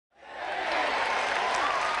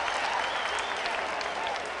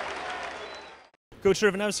Coach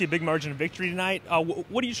Irvin, obviously a big margin of victory tonight.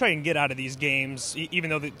 What do you try and get out of these games,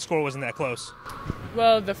 even though the score wasn't that close?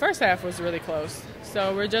 Well, the first half was really close.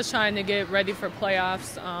 So we're just trying to get ready for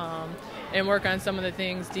playoffs and work on some of the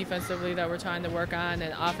things defensively that we're trying to work on,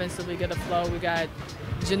 and offensively get a flow. We got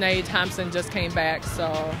Janae Thompson just came back,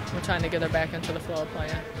 so we're trying to get her back into the flow of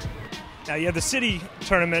playing. Now you have the city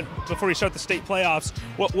tournament before you start the state playoffs.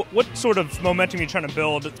 What sort of momentum are you trying to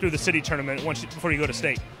build through the city tournament before you go to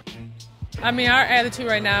state? I mean, our attitude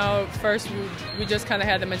right now, first, we just kind of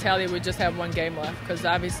had the mentality we just have one game left, because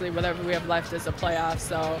obviously whatever we have left is a playoff.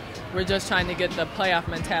 So we're just trying to get the playoff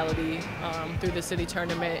mentality through the city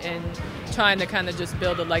tournament and trying to kind of just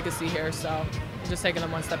build a legacy here. So just taking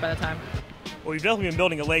them one step at a time. Well, you've definitely been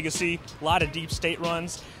building a legacy, a lot of deep state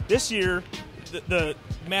runs. This year, the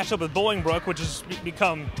matchup with Bolingbrook, which has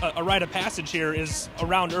become a rite of passage here, is a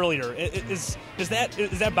round earlier. Is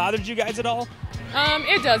that bothered you guys at all?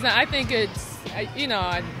 It doesn't. I think it's, I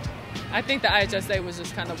think the IHSA was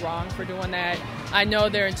just kind of wrong for doing that. I know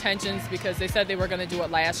their intentions, because they said they were going to do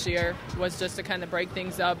it last year, was just to kind of break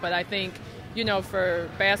things up. But I think, for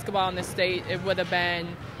basketball in the state, it would have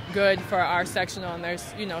been good for our sectional and their,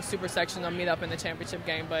 super sectional meet up in the championship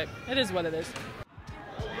game. But it is what it is.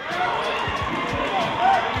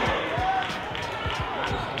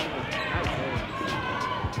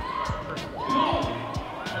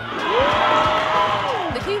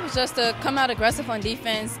 Just to come out aggressive on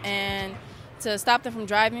defense and to stop them from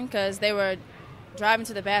driving, because they were driving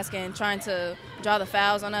to the basket and trying to draw the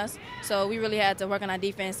fouls on us. So we really had to work on our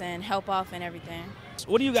defense and help off and everything.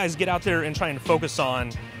 What do you guys get out there and try and focus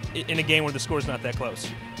on in a game where the score's not that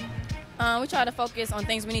close? We try to focus on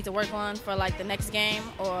things we need to work on for like the next game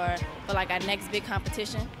or for like our next big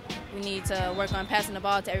competition. We need to work on passing the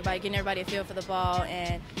ball to everybody, getting everybody a feel for the ball,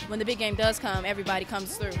 and when the big game does come, everybody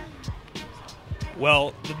comes through.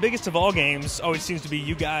 Well, the biggest of all games always seems to be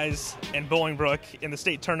you guys and Bolingbrook in the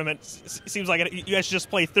state tournament. It seems like you guys should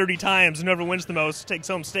just play 30 times, and whoever wins the most takes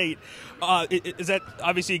home state. Is that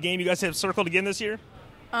obviously a game you guys have circled again this year?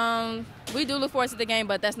 We do look forward to the game,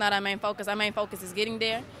 but that's not our main focus. Our main focus is getting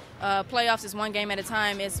there. Playoffs is one game at a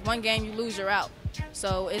time. It's one game, you lose, you're out.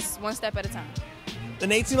 So it's one step at a time. The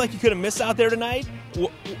Nate seemed like you could have missed out there tonight.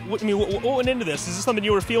 What went into this? Is this something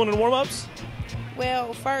you were feeling in warm-ups?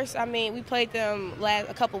 Well, first, we played them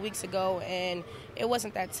a couple weeks ago, and it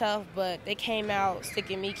wasn't that tough, but they came out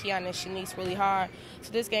sticking me, Kiana, and Shanice really hard.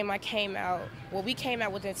 So this game we came out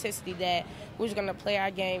with the intensity that we were going to play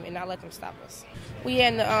our game and not let them stop us. We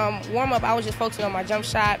had the warm-up, I was just focusing on my jump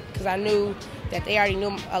shot because I knew that they already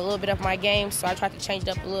knew a little bit of my game, so I tried to change it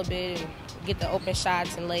up a little bit and get the open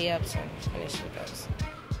shots and layups and finish with those.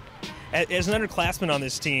 As an underclassman on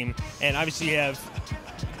this team, and obviously you have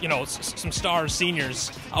some star seniors,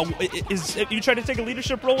 have you tried to take a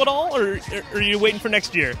leadership role at all, or are you waiting for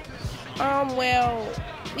next year? Well,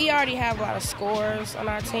 we already have a lot of scorers on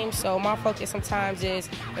our team, so my focus sometimes is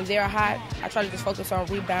when they're hot, I try to just focus on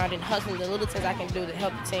rebounding, hustling, the little things I can do to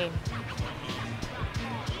help the team.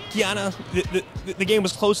 Kiana, the game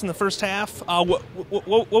was close in the first half.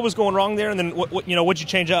 What was going wrong there, and then what'd you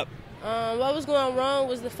change up? What was going wrong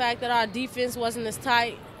was the fact that our defense wasn't as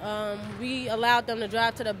tight. We allowed them to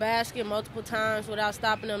drive to the basket multiple times without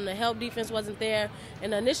stopping them. The help defense wasn't there,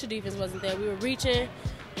 and the initial defense wasn't there. We were reaching,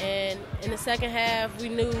 and in the second half, we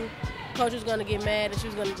knew Coach was going to get mad and she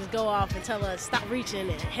was going to just go off and tell us, stop reaching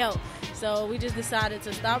and help. So we just decided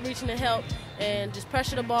to stop reaching and help and just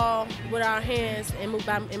pressure the ball with our hands and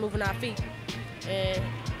moving our feet. And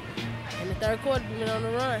in the third quarter, we went on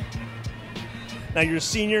the run. Now you're a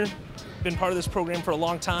senior, been part of this program for a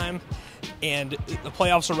long time, and the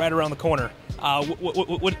playoffs are right around the corner.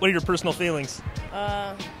 What are your personal feelings?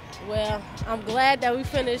 Well, I'm glad that we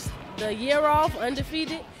finished the year off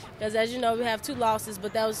undefeated, because as you know, we have 2 losses,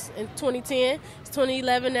 but that was in 2010. It's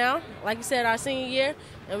 2011 now, like you said, our senior year,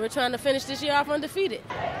 and we're trying to finish this year off undefeated.